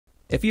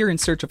If you're in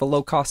search of a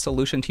low-cost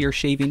solution to your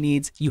shaving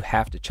needs, you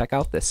have to check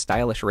out this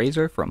stylish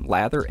razor from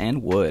Lather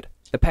and Wood.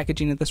 The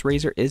packaging of this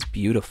razor is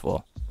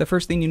beautiful. The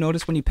first thing you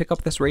notice when you pick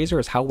up this razor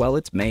is how well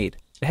it's made.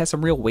 It has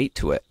some real weight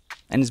to it,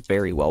 and is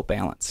very well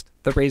balanced.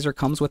 The razor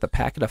comes with a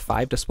packet of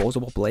 5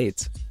 disposable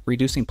blades,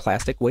 reducing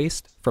plastic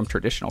waste from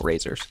traditional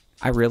razors.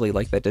 I really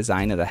like the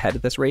design of the head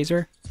of this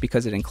razor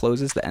because it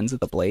encloses the ends of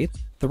the blade.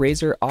 The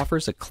razor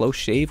offers a close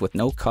shave with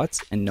no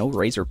cuts and no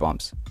razor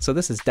bumps, so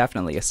this is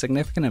definitely a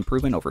significant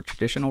improvement over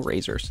traditional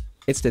razors.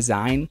 Its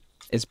design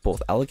is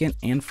both elegant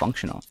and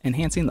functional,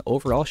 enhancing the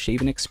overall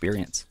shaving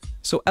experience.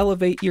 So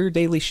elevate your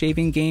daily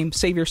shaving game,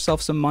 save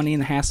yourself some money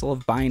and the hassle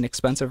of buying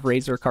expensive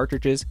razor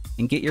cartridges,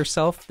 and get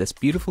yourself this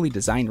beautifully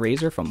designed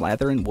razor from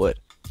Lather and Wood.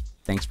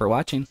 Thanks for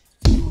watching.